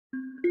Hey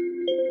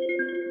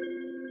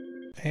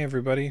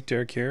everybody,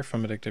 Derek here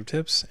from Addictive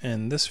Tips.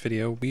 In this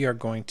video, we are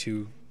going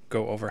to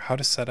go over how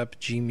to set up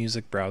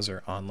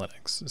gmusicbrowser on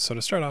Linux. So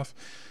to start off,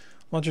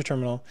 launch your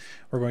terminal.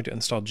 We're going to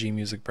install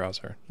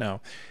gmusicbrowser.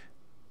 Now,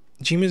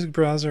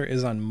 gmusicbrowser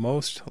is on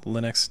most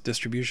Linux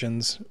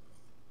distributions.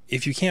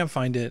 If you can't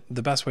find it,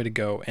 the best way to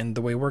go, and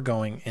the way we're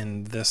going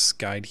in this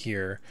guide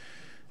here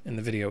in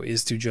the video,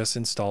 is to just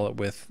install it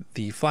with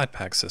the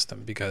Flatpak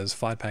system, because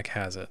Flatpak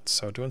has it.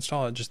 So to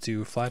install it, just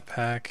do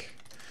Flatpak,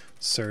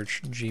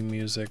 search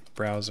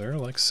gmusicbrowser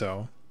like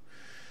so,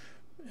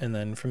 and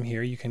then from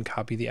here you can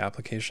copy the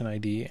application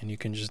ID and you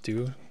can just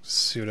do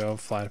sudo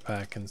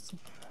flatpak and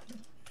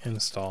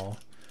install.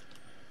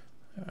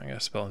 I gotta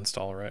spell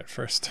install right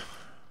first,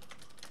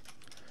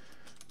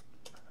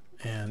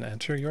 and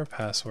enter your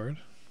password.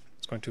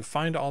 It's going to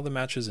find all the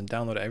matches and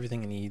download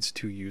everything it needs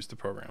to use the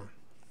program.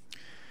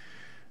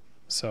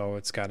 So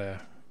it's gotta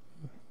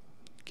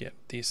get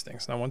these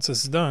things. Now once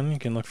this is done, you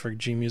can look for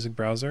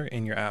gmusicbrowser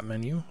in your app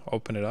menu,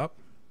 open it up,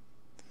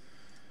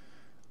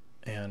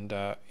 and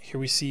here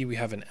we see we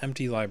have an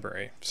empty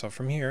library. So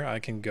from here I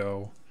can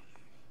go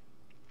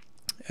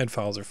add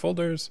files or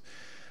folders.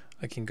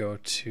 I can go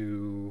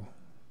to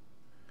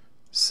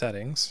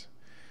settings.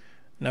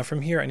 Now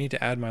from here I need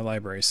to add my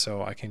library,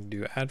 so I can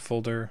do add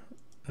folder.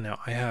 Now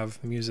I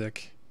have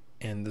music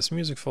in this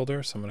music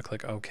folder, so I'm going to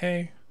click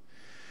OK.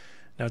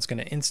 Now it's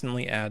going to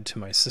instantly add to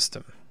my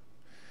system.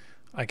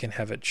 I can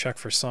have it check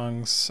for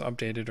songs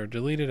updated or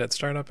deleted at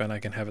startup, and I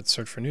can have it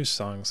search for new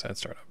songs at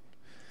startup.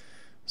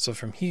 So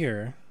from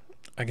here,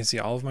 I can see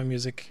all of my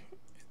music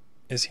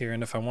is here,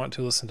 and if I want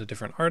to listen to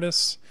different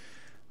artists,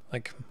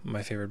 like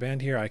my favorite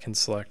band here, I can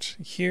select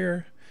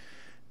here,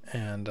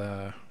 and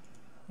I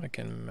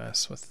can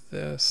mess with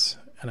this,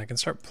 and I can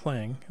start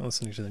playing and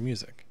listening to the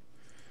music.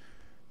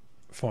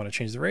 If I want to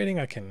change the rating,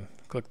 I can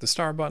click the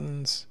star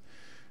buttons,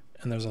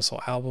 and there's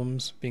also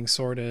albums being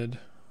sorted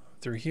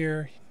through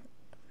here.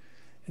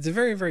 It's a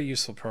very, very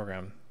useful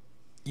program.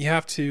 You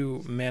have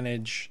to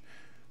manage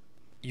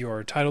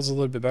your titles a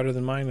little bit better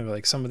than mine.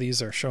 Like some of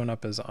these are showing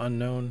up as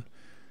unknown,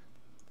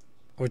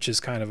 which is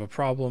kind of a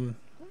problem,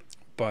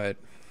 but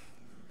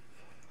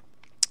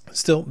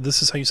still,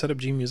 this is how you set up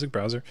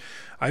gmusicbrowser.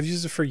 I've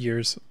used it for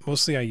years.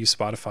 Mostly I use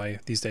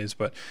Spotify these days,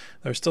 but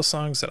there are still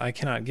songs that I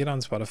cannot get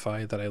on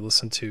Spotify that I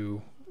listen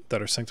to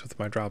that are synced with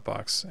my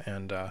Dropbox,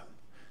 and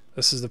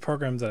this is the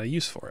program that I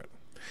use for it.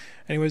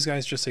 Anyways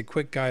guys, just a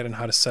quick guide on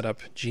how to set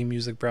up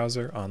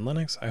gmusicbrowser on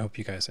Linux. I hope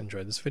you guys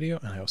enjoyed this video,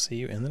 and I will see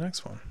you in the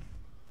next one.